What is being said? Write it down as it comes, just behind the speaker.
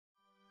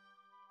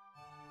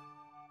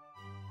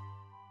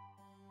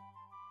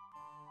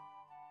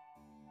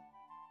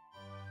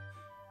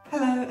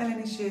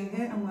Eleni Shiamtanis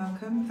here and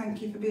welcome.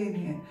 Thank you for being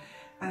here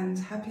and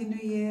Happy New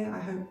Year. I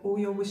hope all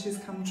your wishes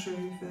come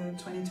true for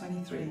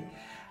 2023.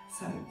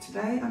 So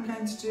today I'm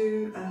going to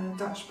do a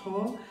Dutch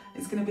pour.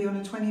 It's going to be on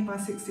a 20 by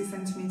 60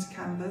 centimetre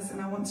canvas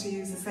and I want to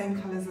use the same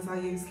colours as I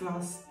used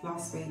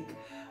last week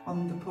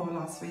on the pour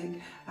last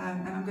week.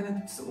 And I'm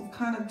going to sort of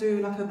kind of do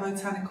like a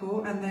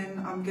botanical and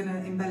then I'm going to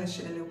embellish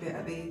it a little bit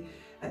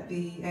at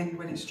the end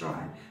when it's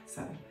dry.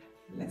 So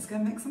let's go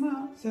mix them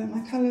up. So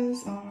my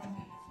colours are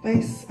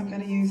base, I'm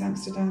going to use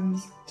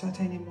Amsterdam's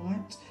Titanium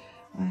White.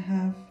 I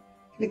have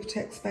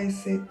Liquitex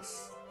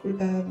Basics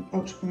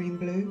Ultramarine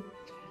Blue.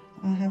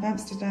 I have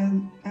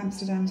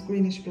Amsterdam's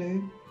Greenish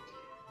Blue.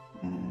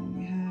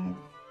 We have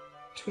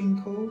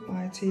Twinkle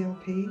by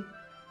TLP,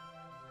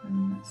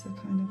 and that's a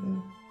kind of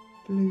a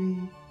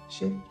bluey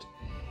shift.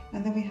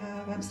 And then we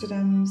have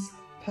Amsterdam's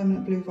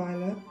Permanent Blue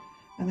Violet,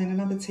 and then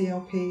another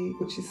TLP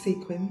which is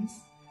Sequins,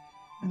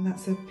 and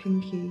that's a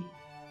pinky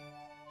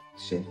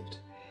shift.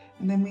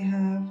 And then we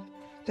have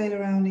De La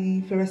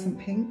Rowney Fluorescent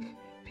Pink,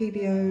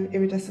 PBO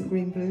Iridescent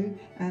Green Blue,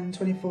 and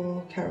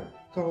 24 Karat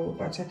Gold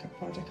by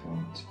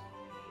Decant.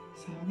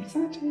 So I'm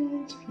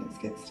excited, let's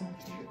get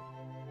started.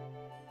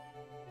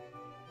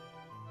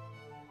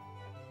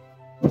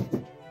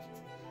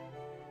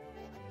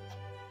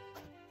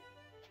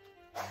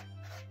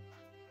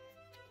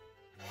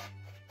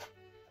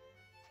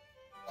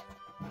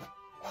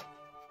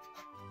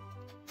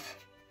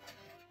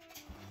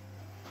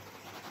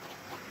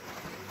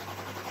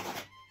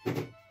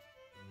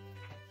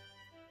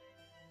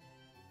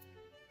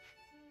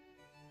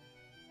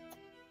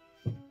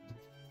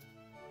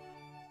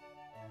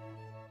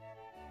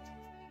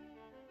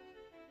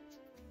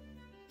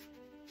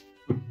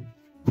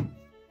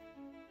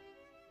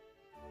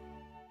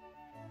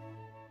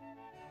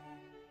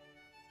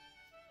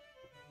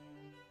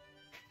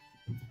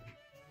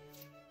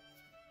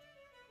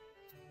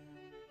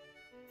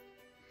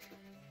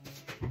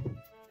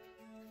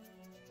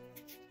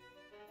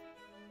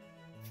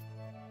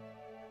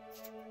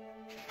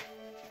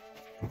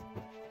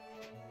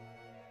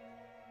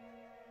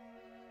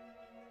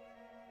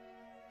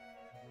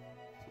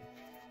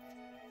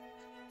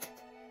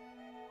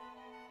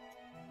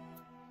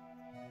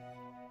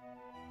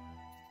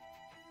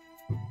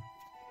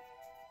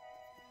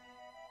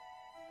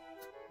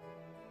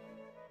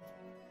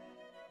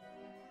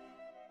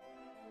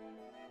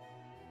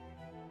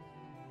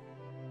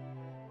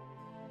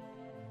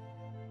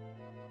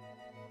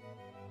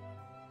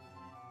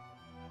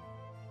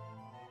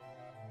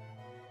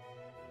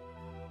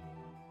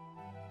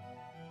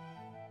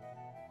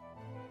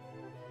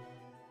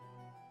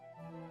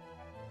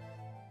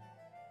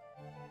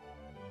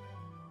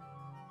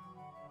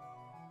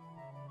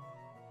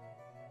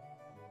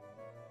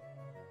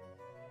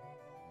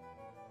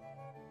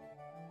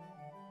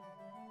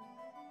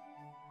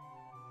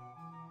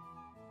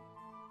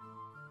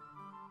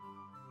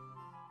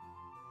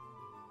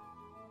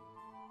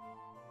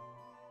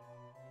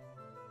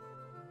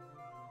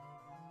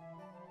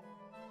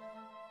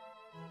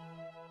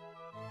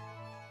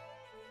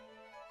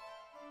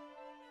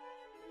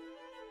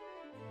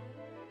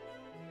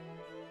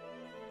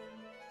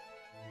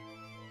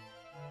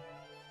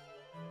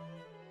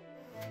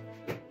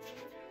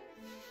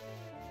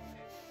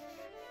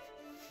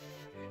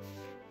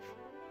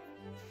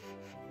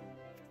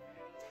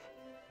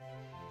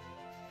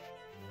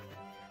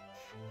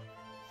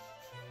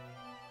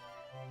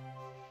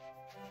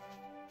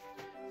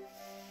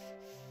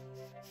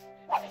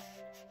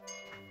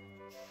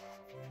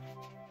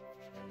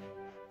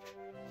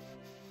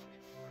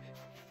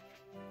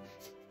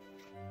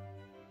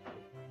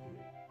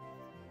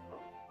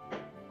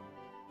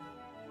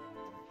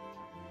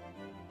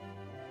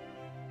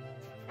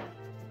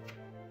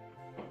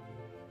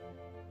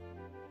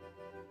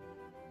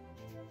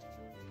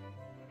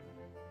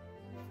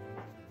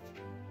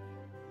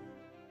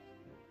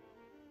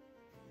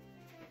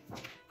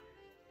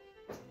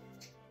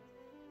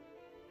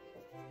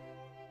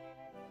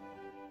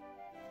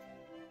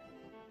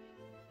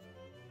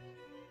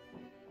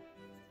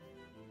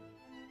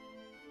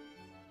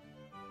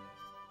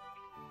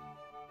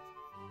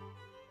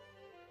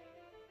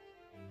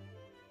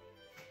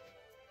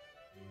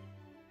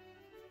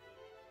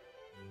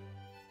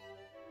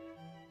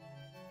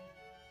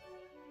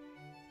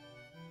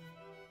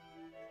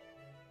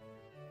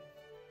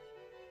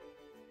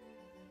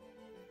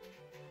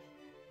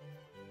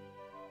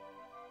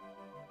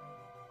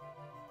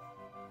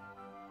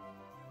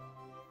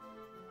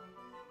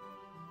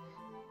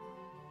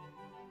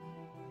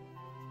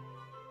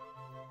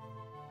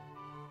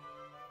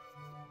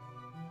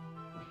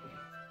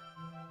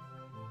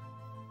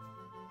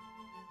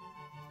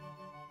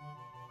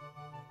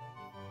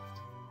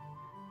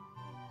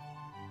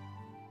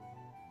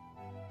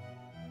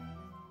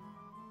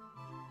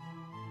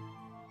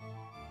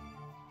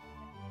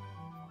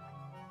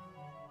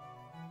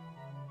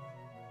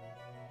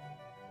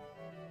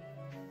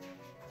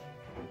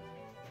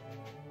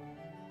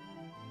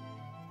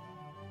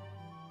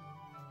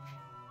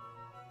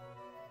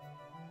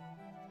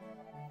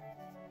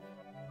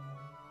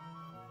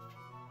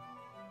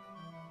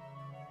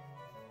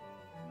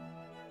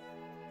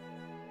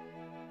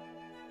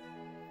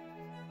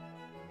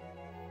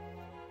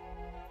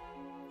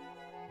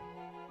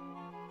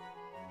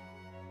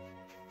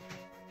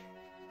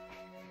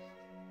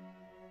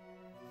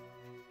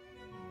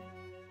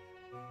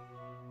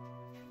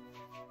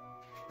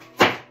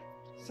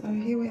 So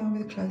here we are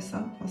with a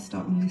close-up. I'll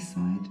start on this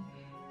side.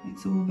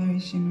 It's all very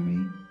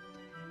shimmery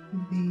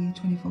with the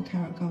 24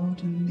 karat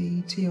gold and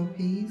the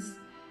TLPs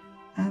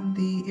and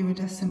the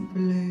iridescent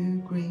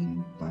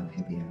blue-green by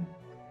Abeier.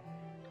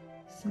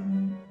 So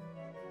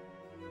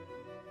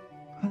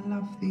I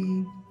love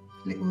the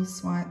little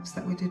swipes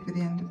that we did with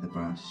the end of the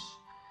brush.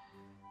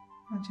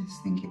 I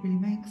just think it really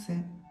makes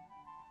it.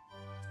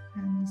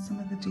 And some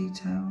of the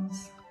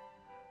details,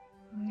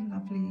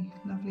 lovely,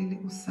 lovely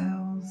little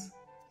cells,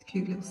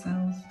 cute little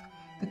cells.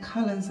 The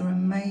colours are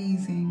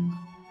amazing.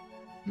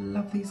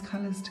 Love these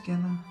colours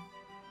together.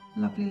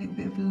 Lovely little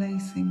bit of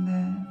lacing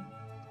there.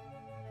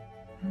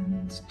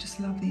 And just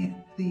love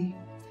the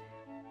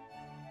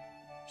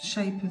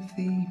shape of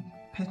the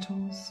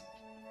petals.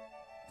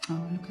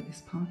 Oh, look at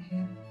this part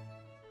here.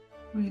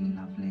 Really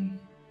lovely.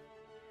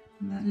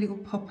 And that little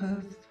pop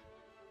of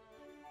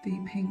the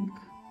pink.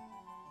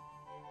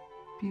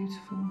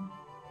 Beautiful.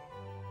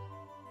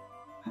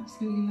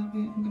 Absolutely love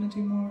it. I'm going to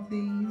do more of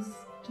these.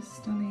 Just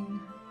stunning.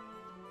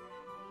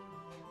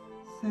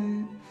 So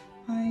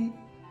I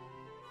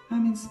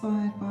am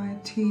inspired by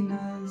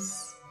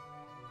Tina's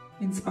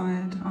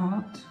inspired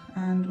art,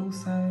 and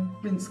also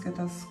Rinska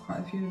does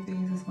quite a few of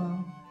these as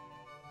well,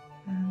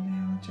 and they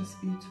are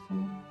just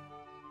beautiful.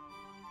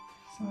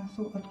 So I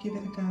thought I'd give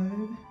it a go,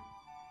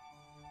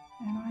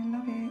 and I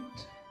love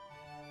it.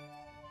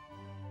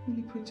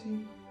 Really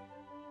pretty.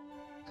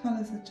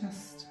 Colours are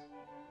just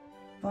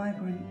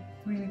vibrant,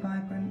 really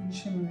vibrant and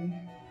shimmery.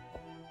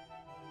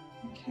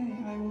 Okay,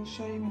 I will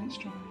show you when it's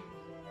dry.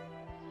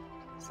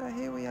 So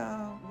here we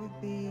are with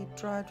the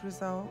dried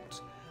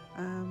result,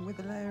 with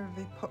a layer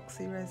of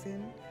epoxy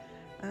resin,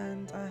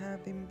 and I have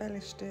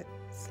embellished it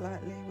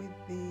slightly with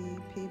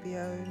the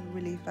PBO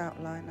relief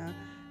outliner.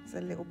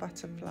 There's a little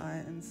butterfly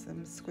and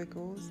some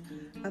squiggles,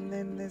 and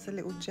then there's a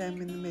little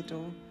gem in the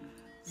middle.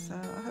 So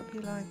I hope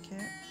you like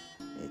it.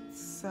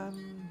 It's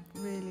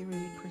really,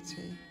 really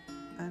pretty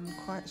and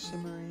quite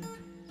shimmery.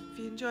 If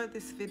you enjoyed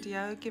this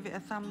video, give it a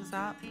thumbs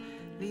up,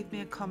 leave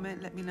me a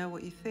comment, let me know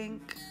what you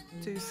think.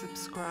 Do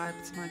subscribe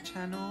to my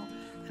channel,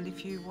 and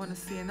if you want to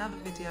see another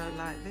video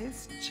like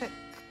this, check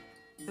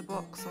the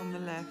box on the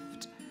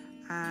left,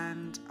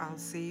 and I'll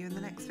see you in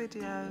the next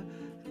video.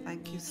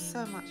 Thank you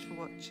so much for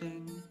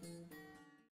watching.